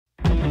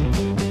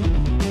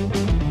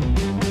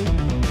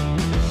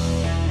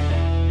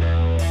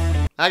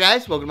Hi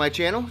guys, welcome to my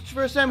channel. It's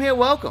your first time here,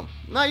 welcome.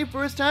 Not your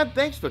first time,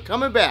 thanks for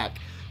coming back.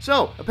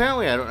 So,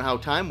 apparently I don't know how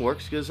time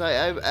works because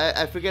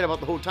I forget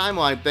about the whole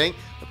timeline thing.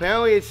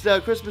 Apparently it's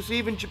Christmas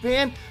Eve in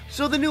Japan,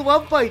 so the new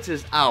Love Bites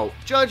is out.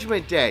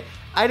 Judgment Day.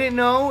 I didn't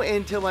know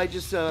until I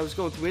just was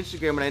going through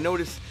Instagram and I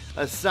noticed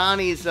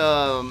Asani's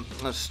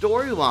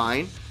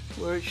storyline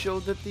where it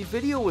showed that the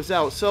video was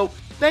out. So,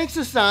 thanks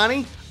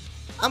Asani.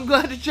 I'm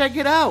glad to check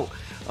it out.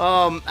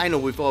 I know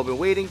we've all been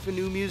waiting for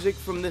new music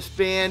from this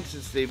band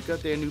since they've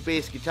got their new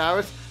bass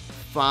guitarist,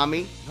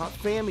 Fami. Not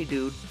Fammy,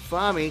 dude.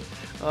 Fami.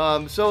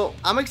 So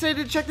I'm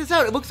excited to check this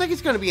out. It looks like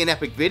it's going to be an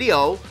epic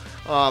video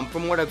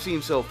from what I've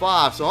seen so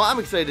far, so I'm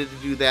excited to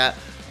do that.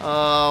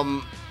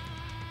 I'm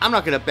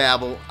not going to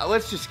babble.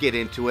 Let's just get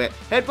into it.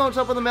 Headphones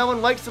up on the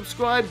melon, like,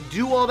 subscribe,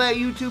 do all that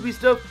YouTubey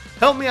stuff.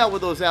 Help me out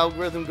with those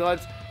algorithm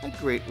gods. I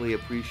greatly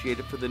appreciate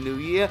it for the new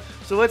year.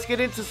 So let's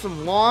get into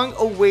some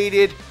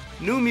long-awaited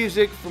new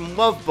music from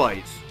Love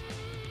Bites.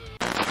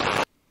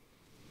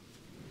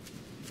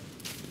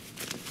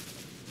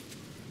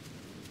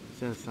 Is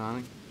that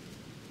Sonic?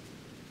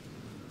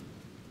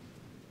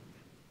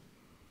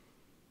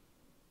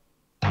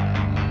 I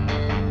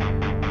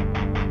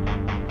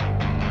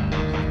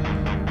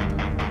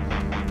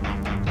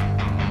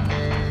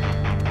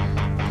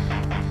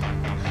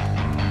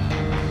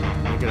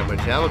get a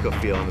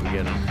Metallica feel in the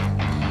beginning.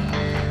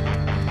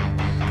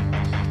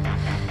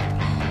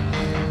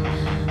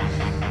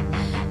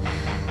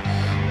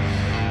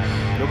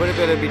 Nobody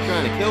better be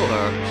trying to kill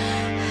her.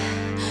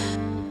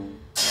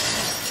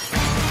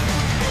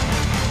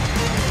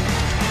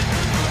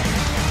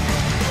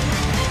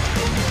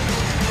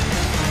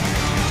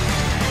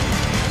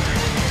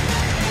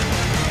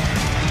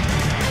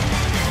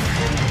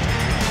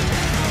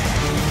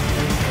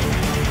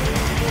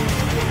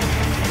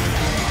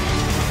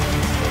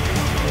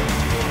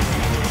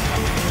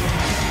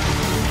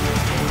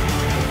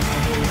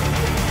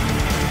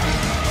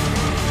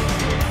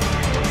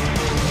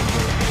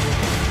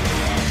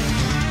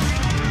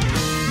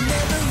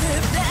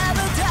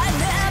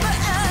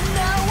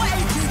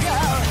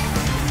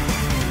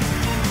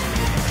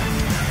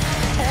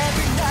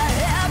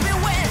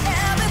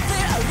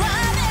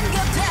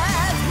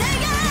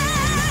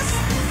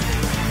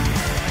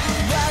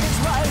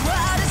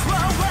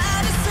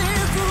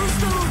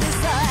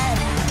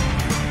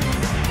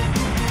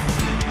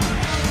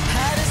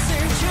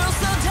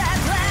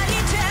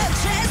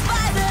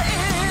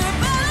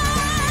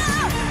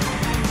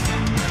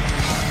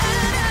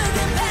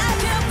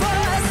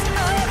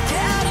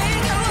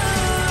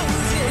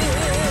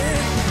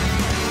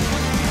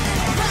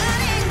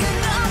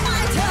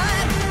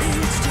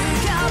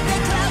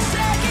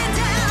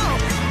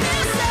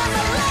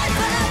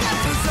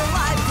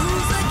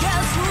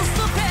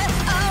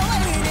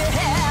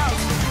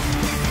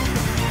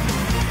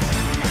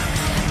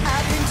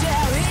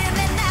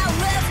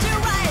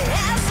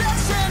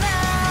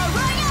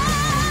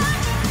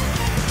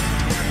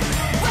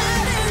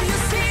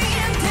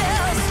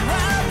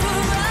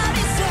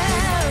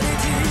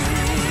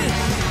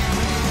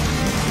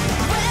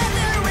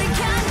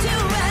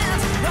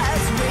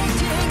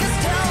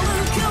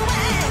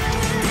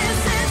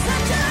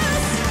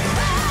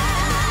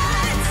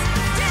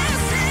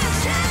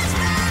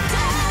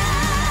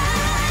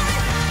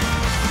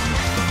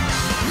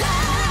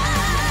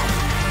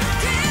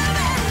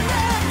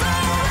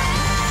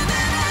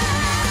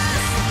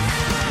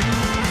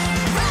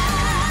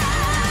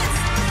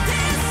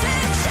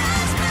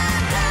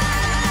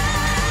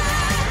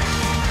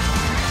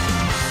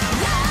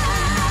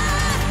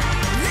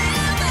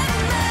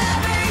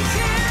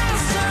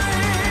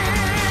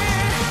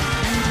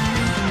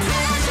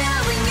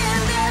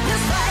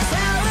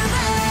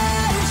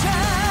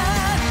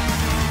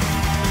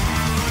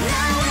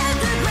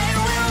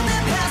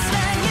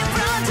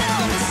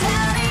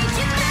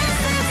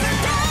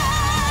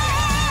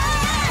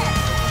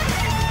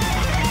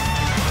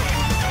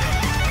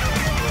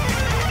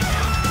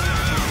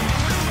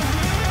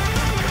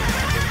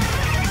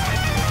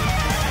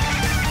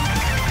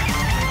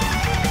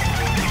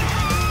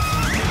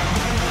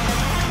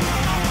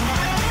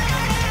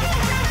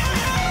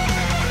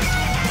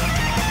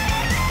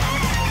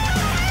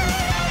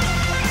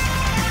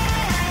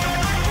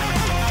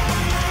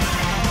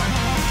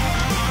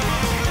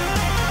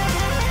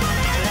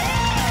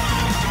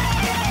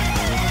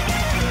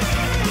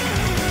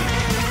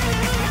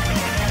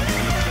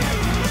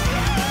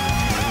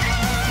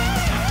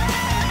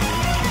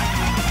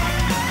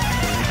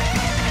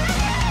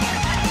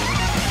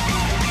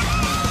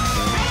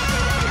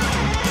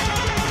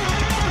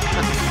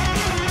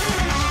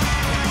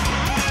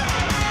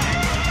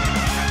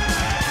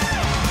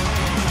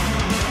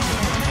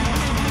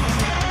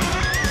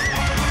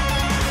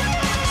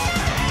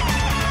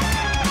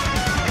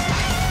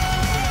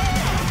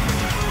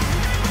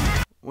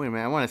 Wait a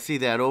minute, I want to see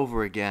that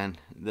over again.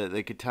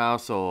 The guitar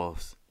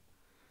solos.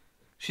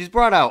 She's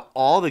brought out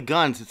all the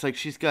guns. It's like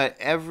she's got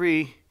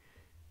every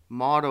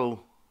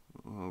model,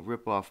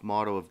 rip-off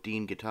model of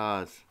Dean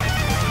guitars.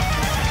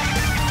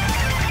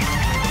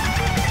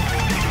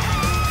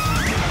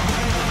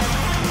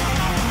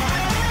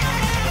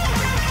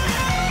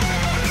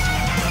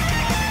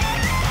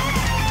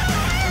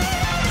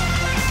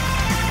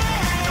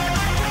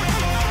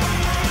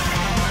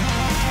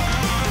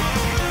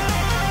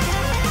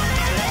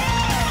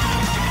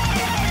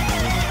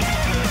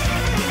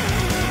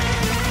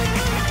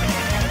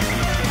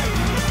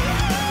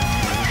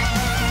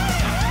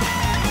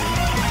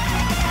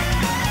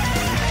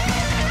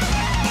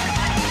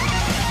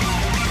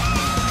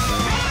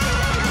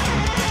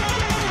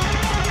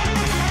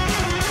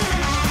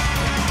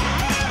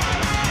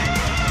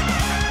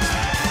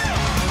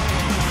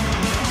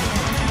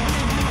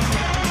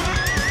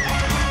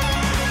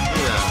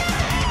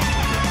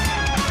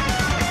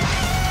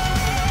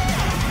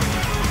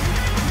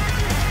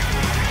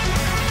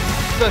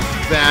 such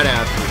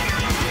badasses.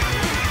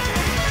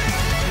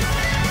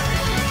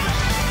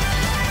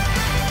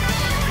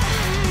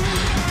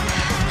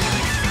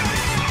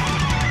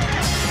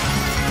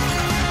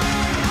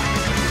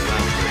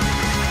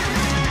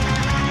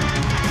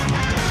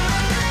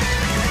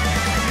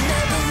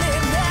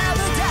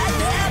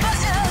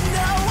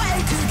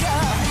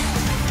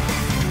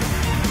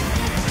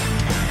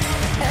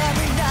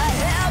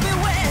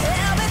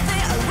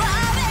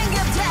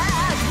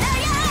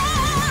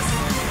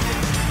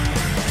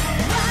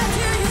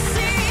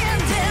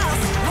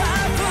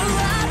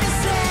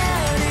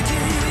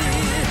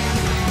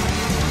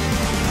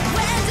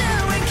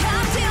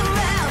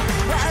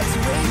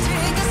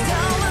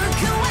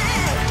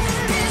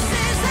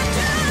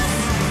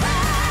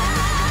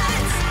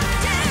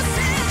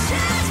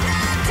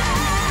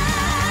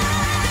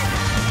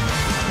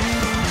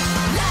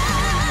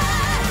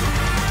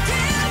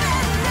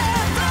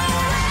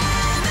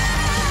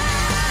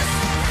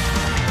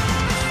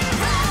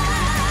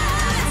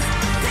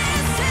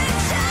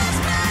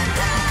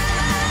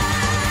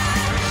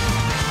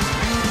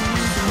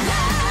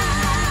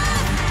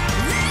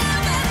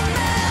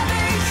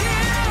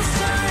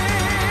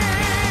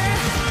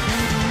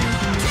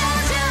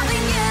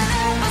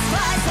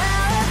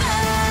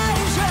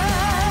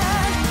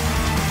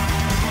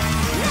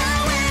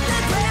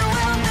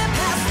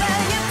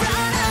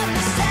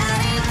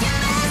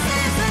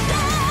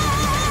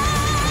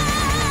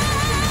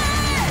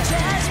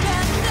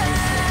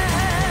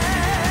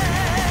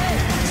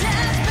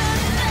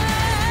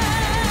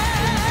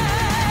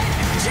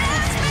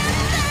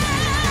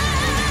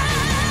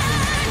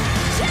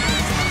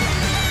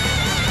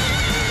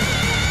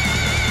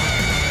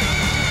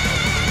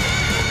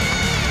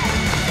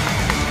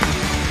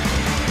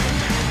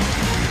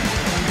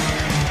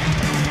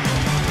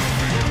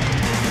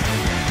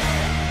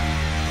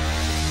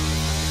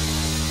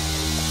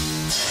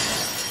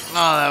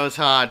 Oh, that was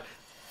hard.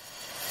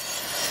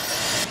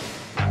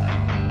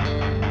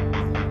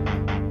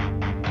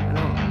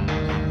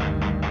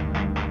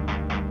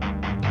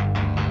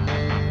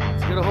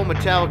 It's got a whole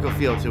Metallica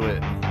feel to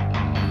it.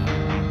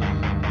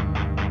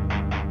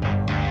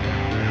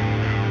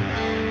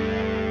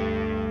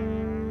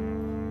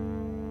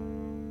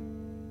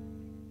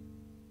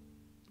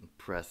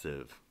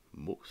 Impressive.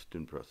 Most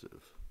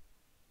impressive.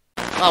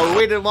 Oh, we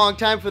waited a long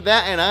time for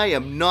that, and I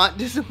am not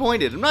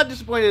disappointed. I'm not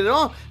disappointed at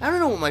all. I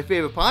don't know what my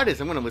favorite part is.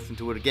 I'm going to listen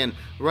to it again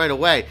right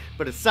away.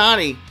 But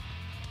Asani,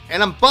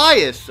 and I'm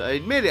biased. I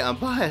admit it. I'm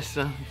biased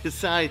on the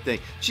Asani thing.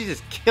 She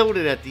just killed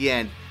it at the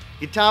end.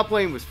 Guitar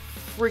playing was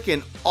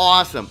freaking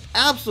awesome.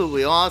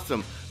 Absolutely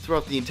awesome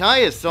throughout the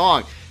entire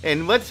song.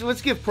 And let's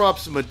give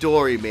props to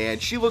Midori, man.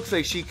 She looks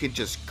like she could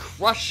just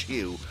crush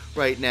you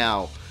right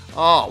now.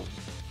 Oh,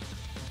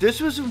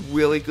 this was a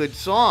really good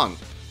song.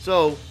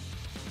 So,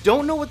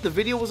 don't know what the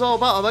video was all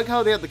about. I like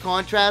how they have the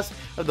contrast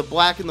of the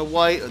black and the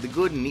white, of the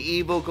good and the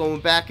evil going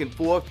back and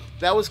forth.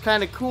 That was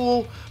kind of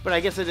cool, but I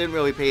guess I didn't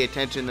really pay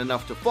attention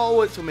enough to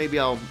follow it, so maybe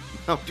I'll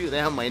do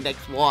that on my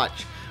next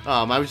watch.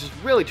 I was just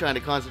really trying to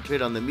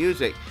concentrate on the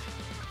music.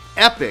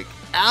 Epic,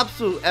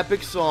 absolute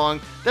epic song.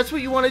 That's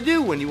what you want to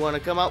do when you want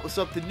to come out with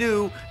something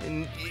new,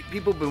 and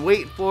people have been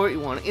waiting for it. You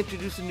want to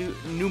introduce a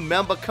new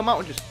member, come out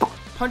and just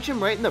punch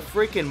him right in the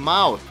freaking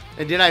mouth.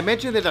 And did I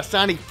mention that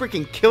Asani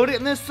freaking killed it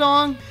in this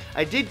song?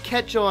 I did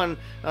catch on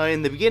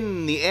in the beginning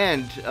and the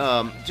end.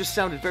 Just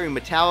sounded very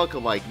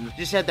Metallica-like.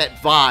 Just had that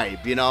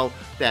vibe, you know,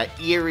 that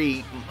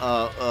eerie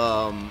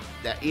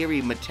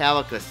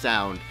Metallica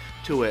sound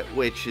to it,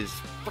 which is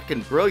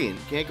freaking brilliant.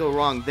 Can't go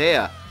wrong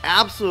there.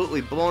 Absolutely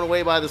blown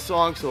away by the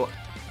song. So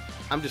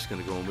I'm just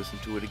gonna go and listen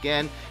to it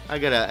again. I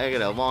got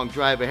a long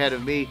drive ahead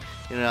of me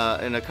in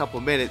a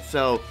couple minutes,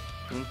 so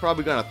I'm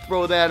probably gonna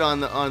throw that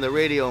on the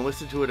radio and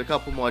listen to it a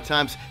couple more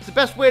times. It's the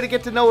best way to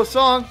get to know a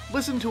song.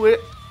 Listen to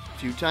it a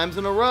few times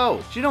in a row.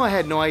 Do you know I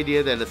had no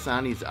idea that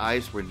Asani's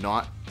eyes were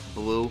not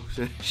blue?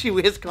 So she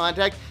wears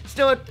contact.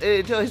 Still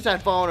until I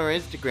started following her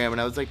Instagram,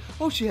 and I was like,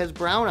 oh, she has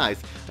brown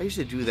eyes. I used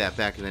to do that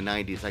back in the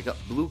 90s. I got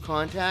blue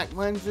contact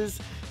lenses,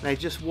 and I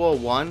just wore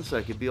one so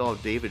I could be all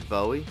David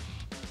Bowie.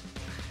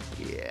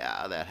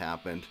 Yeah, that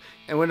happened.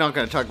 And we're not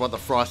going to talk about the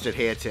frosted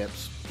hair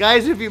tips.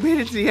 Guys, if you made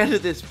it to the end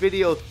of this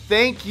video,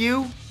 thank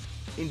you.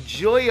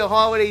 Enjoy your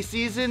holiday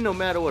season, no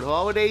matter what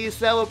holiday you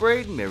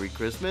celebrate. Merry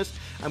Christmas.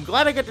 I'm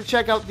glad I got to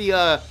check out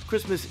the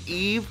Christmas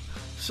Eve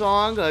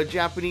song, a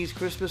Japanese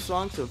Christmas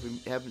song. So if you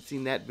haven't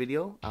seen that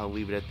video, I'll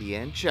leave it at the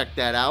end. Check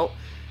that out.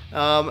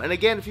 And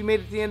again, if you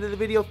made it to the end of the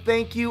video,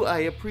 thank you. I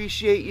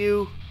appreciate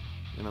you.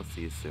 And I'll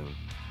see you soon.